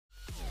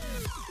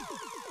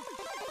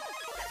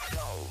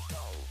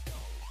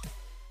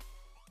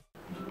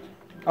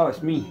Oh,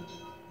 it's me.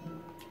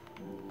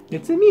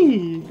 It's a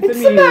me.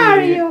 It's a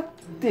Mario.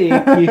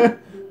 Thank you.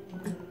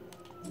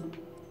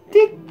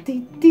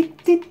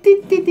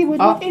 We're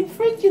not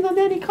infringing on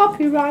any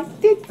copyright.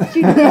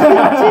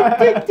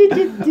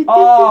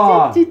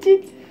 Oh.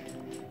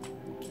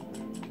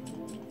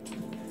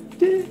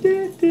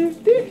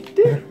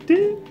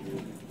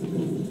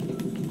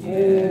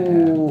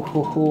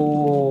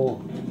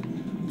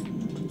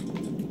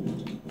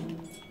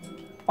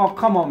 Oh,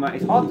 come on, man.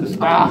 It's hard to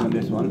start on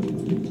this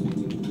one.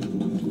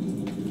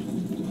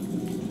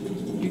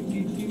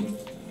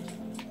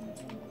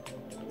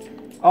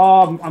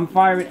 Oh, I'm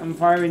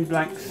firing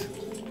blanks.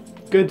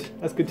 Good.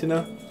 That's good to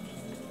know.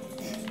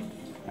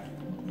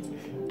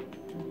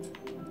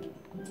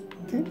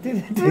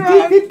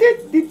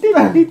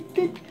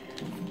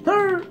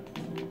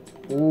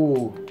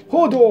 Ooh.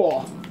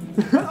 Hodor.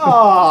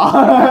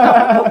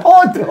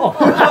 Hodor.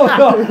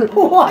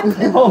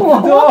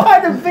 What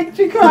kind of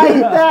victory cry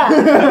is that?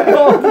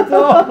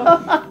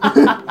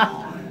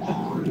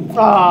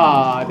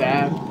 Ah,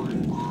 damn.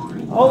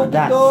 Oh,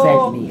 that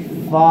sent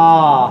me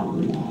far.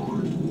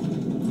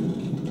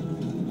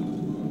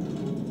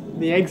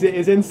 The exit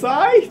is in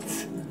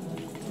sight.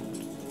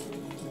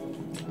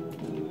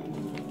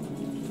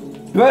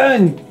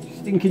 Burn!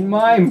 Stinking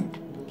mime!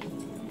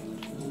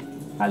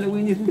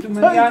 Halloween isn't a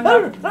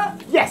manana.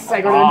 Yes,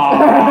 I got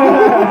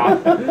Ah.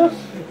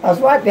 I was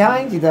right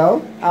behind you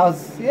though. I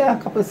was, yeah,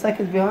 a couple of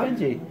seconds behind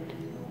you.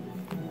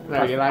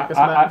 No, you like this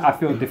map? I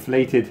feel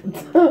deflated.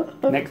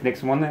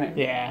 next one, isn't it?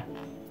 Yeah.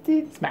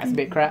 This map's a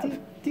bit crap.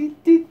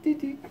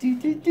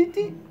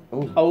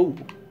 Oh.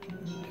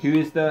 Who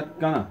is the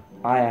gunner?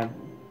 I am.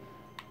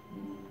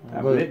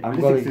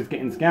 BalliStiX is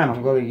getting scammed.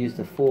 I'm going to use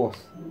the force.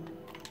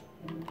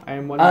 I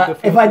am one of the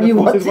forces. If I knew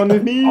the what force is one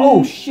with me.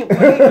 Oh shit, what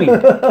hit me?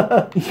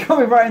 He got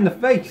me right in the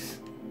face.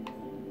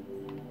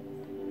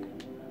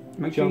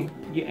 Make sure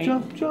you aim,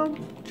 Jump.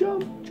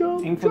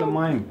 aim for the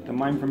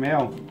mime from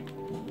hell.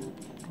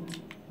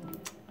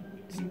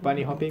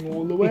 Bunny hopping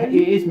all the way. It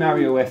is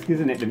Mario-esque,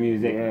 isn't it? The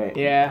music.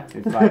 Yeah.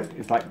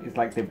 It's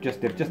like they've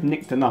just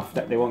nicked enough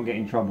that they won't get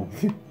in trouble.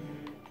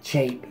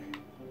 Cheap.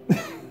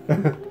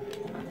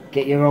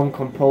 Get your own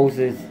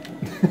composers.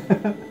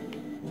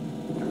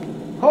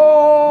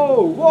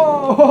 Ho!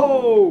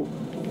 Whoa!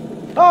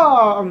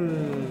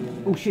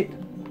 Oh shit.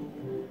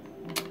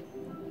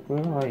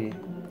 Where are you?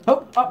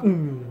 Oh,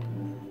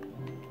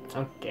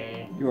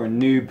 Okay. You're a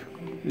noob.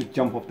 Just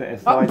jump off the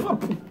side.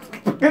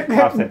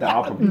 I've said that,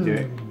 I'll probably do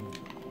it.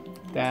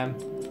 Damn.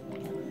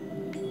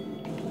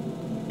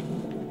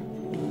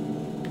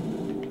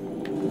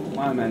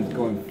 My man's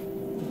going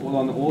full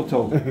on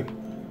auto.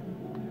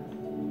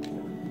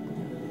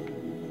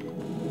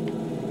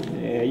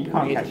 Yeah, you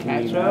can't catch me,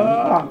 man. You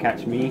can't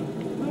catch me.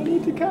 I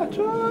need to catch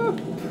up.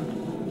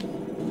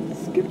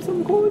 Skip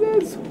some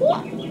corners.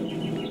 What?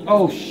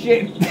 Oh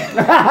shit! You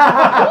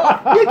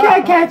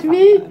can't catch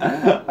me.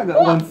 I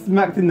got one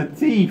smacked in the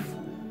teeth.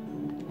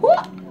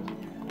 What?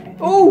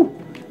 Oh!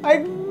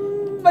 I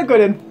got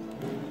him.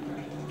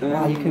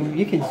 Oh,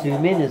 you can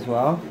zoom in as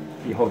well.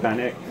 You hold down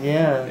X.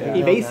 Yeah.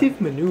 Evasive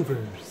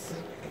maneuvers.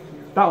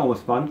 That one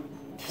was fun.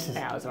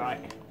 That was right.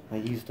 I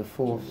used the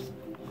force.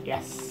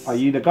 Yes. Are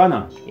you the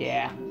gunner?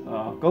 Yeah.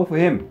 Go for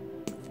him.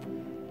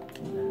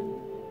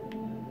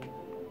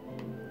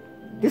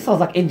 This sounds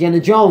like Indiana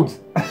Jones.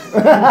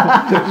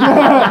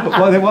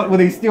 What will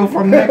they steal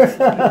from next?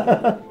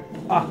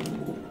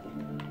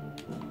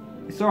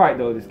 It's alright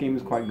though, this game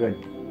is quite good.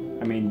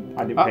 I mean,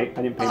 I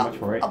didn't pay much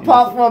for it.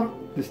 Apart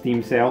from the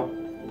Steam sale.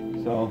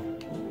 So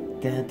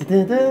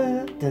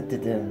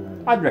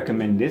I'd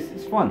recommend this,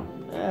 it's fun.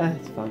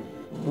 it's fun.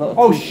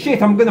 Oh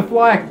shit, I'm gonna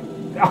fly!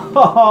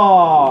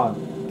 Oh,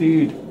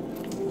 dude.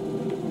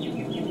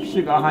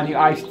 Sugar honey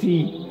iced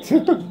tea.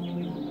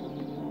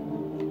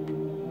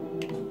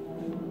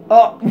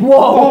 Oh,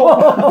 whoa!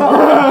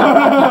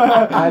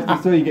 I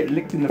actually saw you get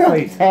licked in the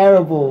face.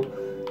 Terrible.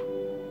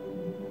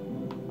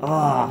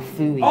 Ah,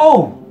 phooey.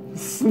 Oh! Damn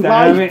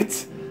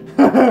Sniped.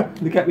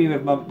 it! Look at me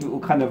with my little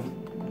kind of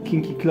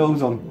kinky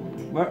clothes on.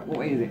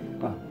 What is it?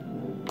 Oh.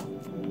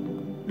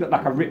 Look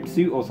like a ripped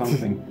suit or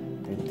something.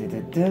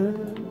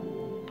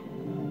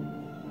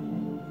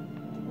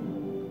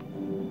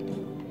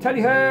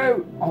 Tally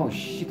ho! Oh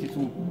shit, it's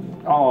all.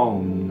 Oh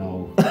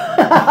no.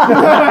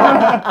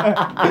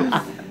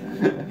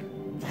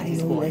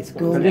 Let's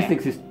go.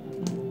 BalliStiX his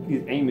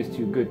aim is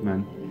too good,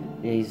 man.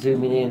 Yeah, he's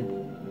zooming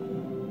in.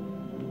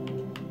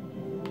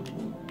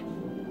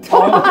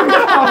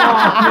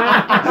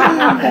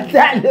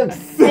 That looks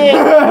sick!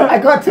 I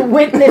got to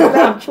witness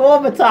that. I'm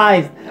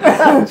traumatized.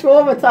 That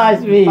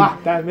traumatized me. Ah,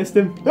 damn, missed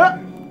him.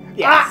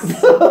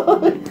 Yes!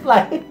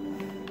 Like,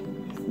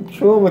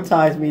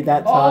 traumatized me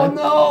that time.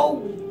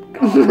 Oh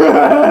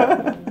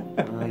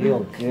Oh,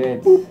 you're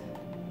good.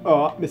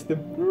 Oh, missed him.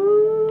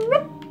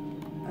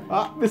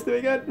 Ah, missed him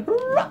again.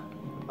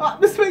 Ah,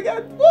 missed him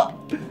again. What?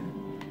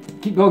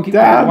 Keep going, keep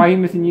Damn. going. Why are you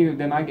missing you?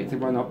 Then I get to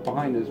run up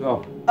behind as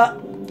well.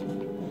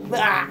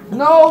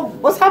 No!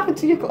 What's happened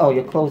to your clothes? Oh,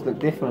 your clothes look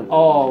different.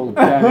 Oh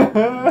damn it.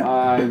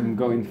 I'm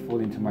going full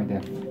into my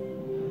death.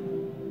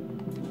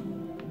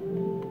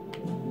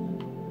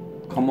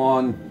 Come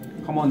on.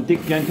 Come on,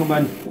 Dick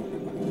gentleman.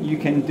 You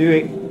can do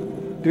it.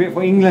 Do it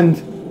for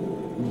England.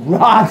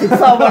 Right,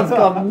 someone's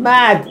gone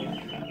mad.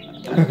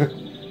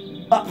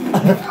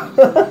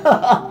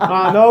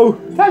 Ah, no.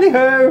 Tally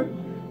ho!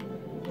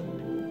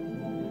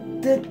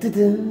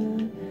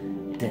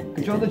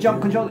 Control the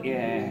jump, control.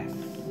 Yes.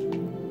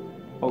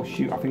 Oh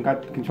shoot, I think I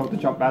controlled the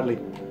jump badly.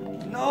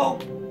 No,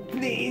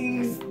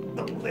 please.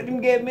 Don't let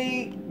him get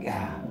me.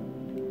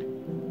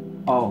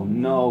 Oh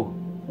no.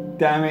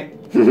 Damn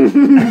it.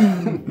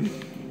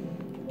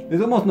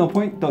 There's almost no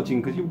point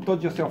dodging because you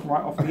dodge yourself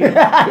right off the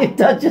edge. You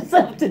dodged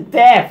yourself to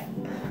death.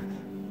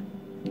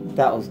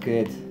 That was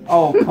good.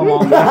 Oh, come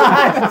on,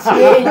 man.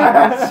 Change.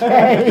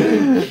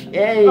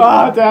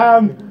 Ah,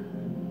 damn.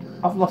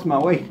 I've lost my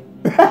way.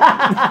 I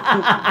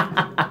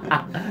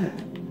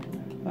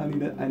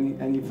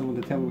need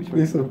someone to tell me which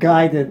way. Need some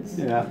guidance.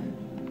 Yeah.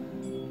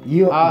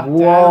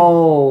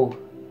 Whoa.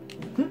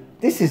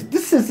 This has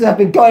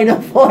been going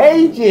on for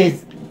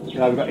ages.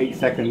 Yeah, we've got 8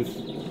 seconds.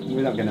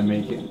 We're not gonna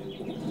make it.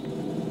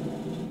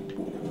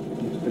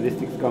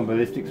 Ballistic's gone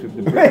ballistics with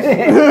the bricks.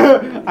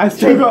 I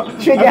still got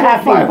trigger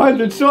happy.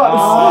 500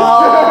 shots.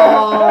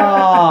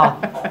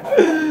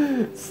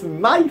 Oh.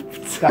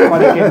 Sniped. That's why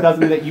the game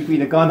doesn't let you be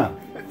the gunner.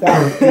 That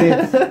was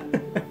good.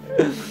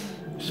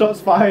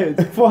 Shots fired.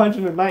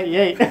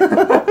 498.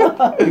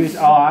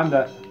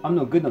 I'm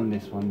not good on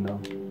this one though.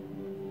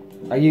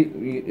 Are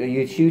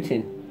you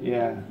shooting?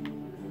 Yeah.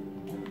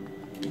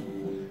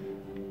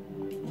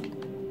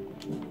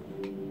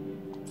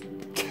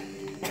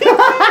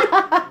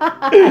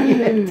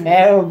 You're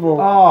terrible.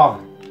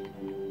 Oh.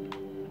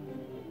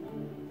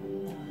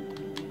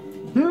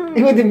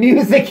 Even the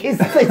music is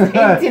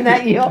hinting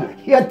at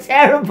your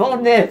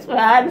terribleness,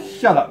 man.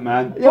 Shut up,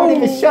 man. You don't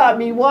even shot at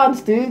me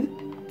once, dude.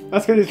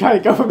 That's because he's trying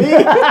to go for me.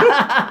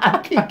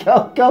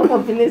 Go for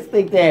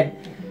ballistic then.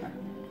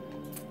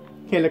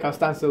 Here, look, I'll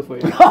stand still for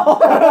you.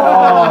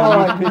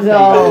 Oh,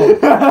 no.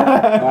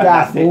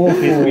 That's it. awful.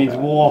 This means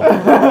war.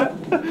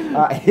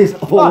 That is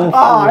awful.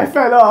 Ah, I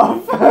fell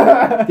off.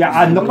 Yeah,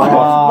 I'm not.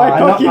 My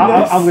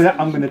cockiness.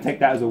 I'm gonna take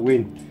that as a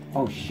win.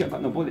 Oh shit! I've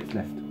got no bullets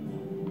left.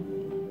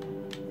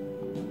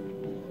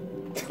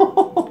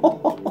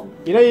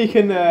 You know you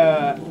can.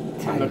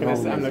 I'm not gonna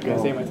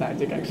say my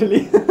tactic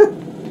actually.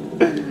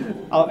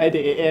 I'll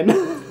edit it in.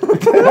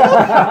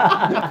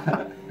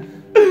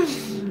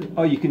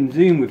 Oh, you can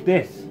zoom with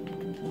this.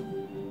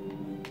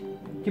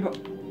 Yeah, but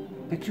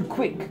they're too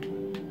quick.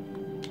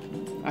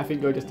 I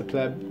think you're just a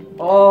pleb.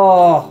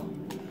 Oh.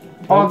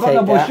 Oh, I've got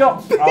no more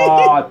shots.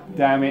 Oh,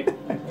 damn it.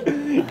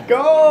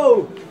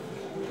 Go!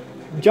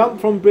 Jump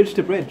from bridge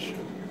to bridge.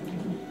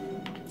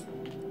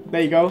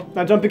 There you go.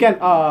 Now jump again.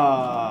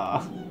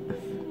 Ah.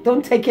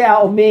 Don't take it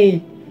out on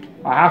me.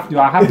 I have to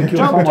kill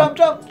someone.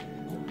 Jump.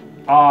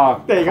 Ah,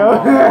 There you go.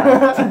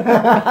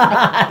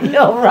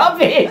 You're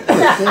rubbish.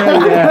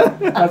 yeah,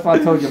 that's what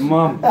I told your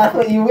mum. That's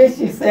what you wish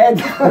you said.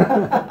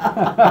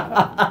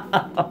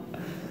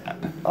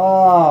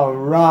 Oh,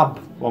 rub.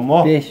 One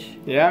more. Fish.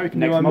 Yeah, we can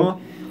do Next one mode? more.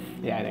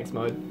 Yeah, next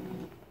mode.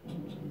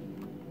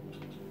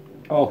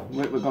 Oh,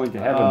 we're going to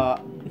heaven.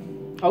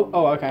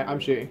 Oh, okay. I'm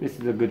shooting. This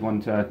is a good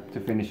one to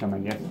finish on, I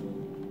guess.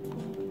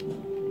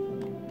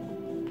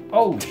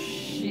 Oh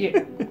shit!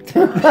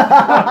 Rock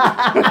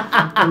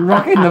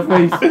in the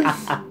face.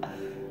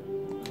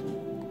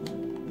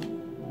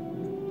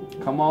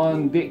 Come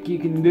on, Dick, you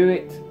can do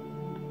it.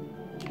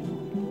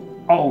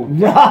 Oh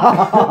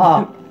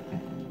no!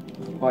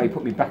 Oh, he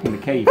put me back in the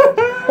cave.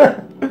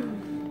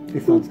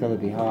 This one's gonna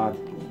be hard.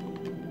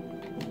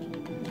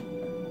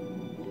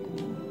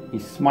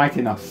 He's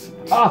smiting us.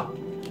 Ah!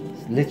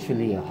 It's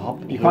literally a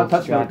hop. You can't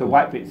touch the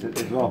white bits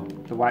as well.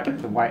 The white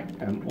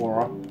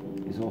aura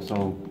is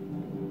also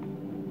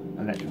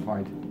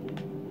electrified.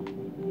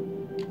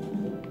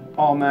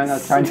 Oh man, I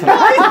was trying to.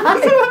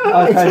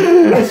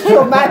 It's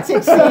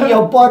traumatic seeing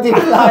your body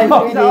flying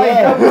through the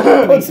air.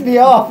 It puts me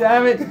off.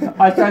 Damn it!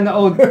 I was trying the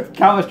old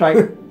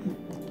Counter-Strike.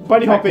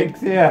 Bunny hopping.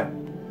 Yeah.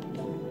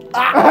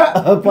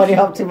 Body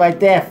hop to my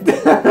death.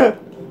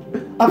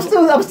 I've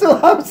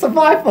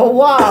survived for a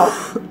while.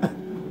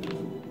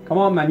 Come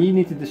on, man! You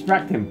need to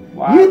distract him.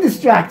 Wow. You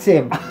distract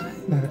him.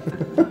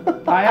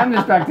 I am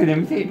distracting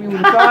him. He hit me all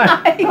the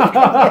time.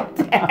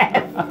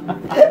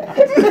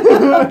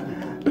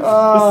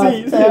 Oh,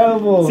 it's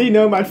terrible. See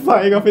Nomad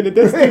flying off in the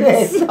distance.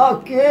 It's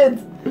not good.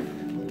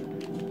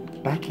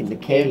 Back in the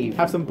cave.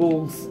 Have some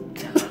balls.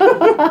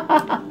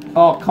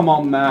 Oh, come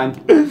on, man!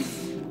 You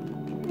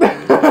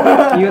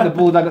got the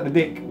balls, I got the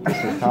dick.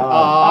 This is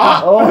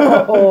hard.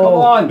 Oh, Come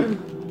on!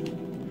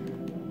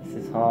 This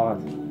is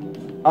hard.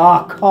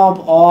 Oh, come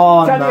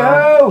on, man.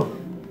 Tally-ho!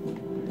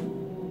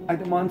 I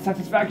demand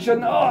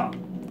satisfaction. Oh.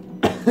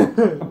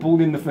 A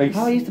ball in the face.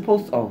 How are you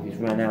supposed to... Oh, he's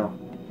run out.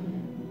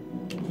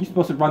 You're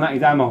supposed to run out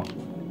his ammo.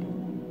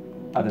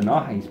 I don't know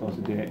how you're supposed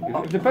to do it.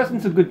 If the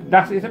person's a good...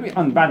 It's a bit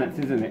unbalanced,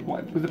 isn't it?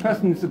 Because the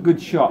person's a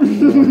good shot.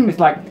 It's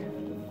like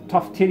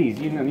tough titties.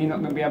 You're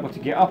not going to be able to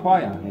get up, are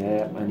you?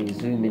 Yeah, and he's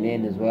zooming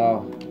in as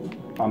well.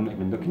 I'm not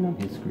even looking on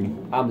his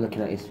screen. I'm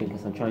looking at his screen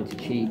because I'm trying to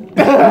cheat.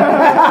 Not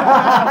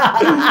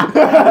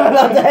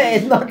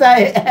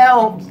that it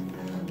helps.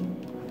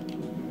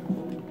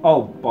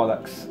 Oh,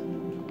 bollocks.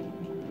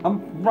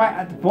 I'm right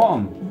at the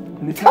bottom.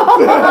 And it's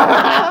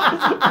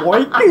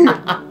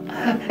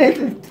This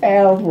is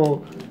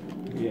terrible.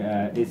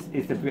 yeah,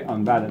 it's a bit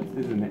unbalanced,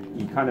 isn't it?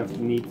 You kind of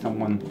need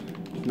someone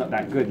not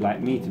that good like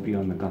me to be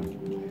on the gun.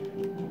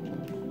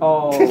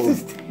 Oh, This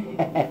is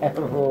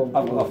terrible.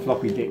 I've got a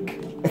floppy dick.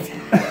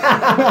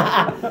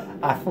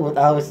 I thought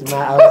I was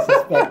mad. I was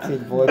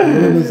suspecting, boy. The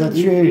rumors are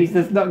true. He's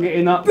just not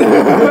getting up.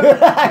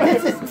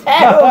 This is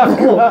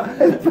terrible.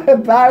 It's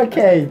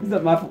barricade. It's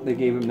not my fault they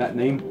gave him that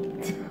name.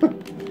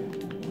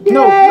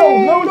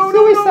 No,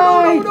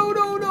 suicide.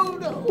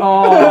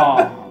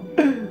 Oh,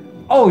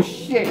 oh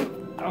shit!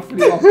 I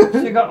flew off.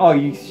 Sugar. Oh,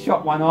 you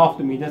shot one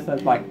after me just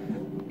as like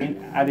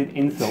added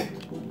insult.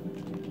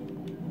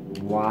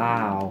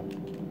 Wow.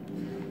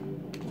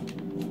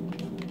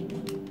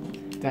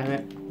 Damn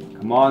it.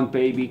 Come on,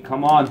 baby,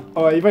 come on.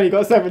 Oh, you've only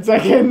got 7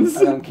 seconds.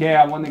 I don't care.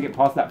 I want to get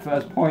past that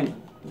first point.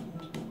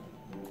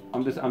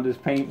 I'm just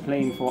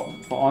playing for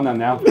honor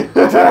now.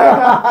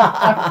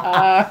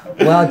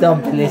 Well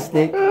done,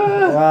 Ballistic.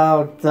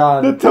 Well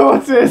done. The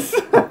tortoise.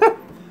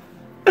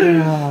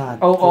 God,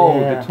 Oh,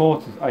 dear. the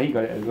tortoise. Oh, he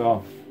got it as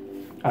well.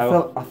 I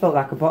felt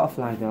like a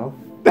butterfly though.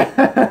 You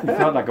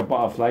felt like a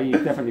butterfly. You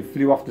definitely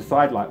flew off the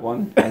side like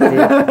one. I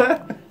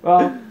did.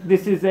 Well,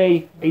 this is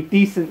a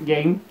decent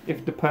game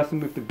if the person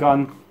with the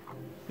gun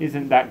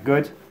isn't that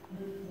good.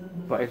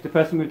 But if the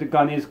person with the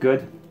gun is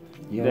good,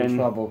 You're then in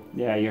trouble.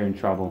 yeah, you're in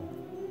trouble.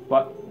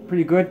 But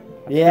pretty good.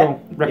 Yeah.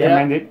 Still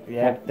recommend it.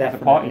 Yeah, As a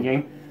party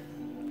definitely.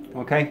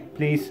 game. Okay,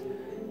 please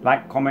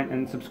like, comment,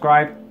 and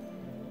subscribe,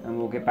 and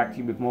we'll get back to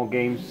you with more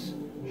games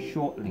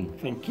shortly.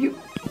 Thank you.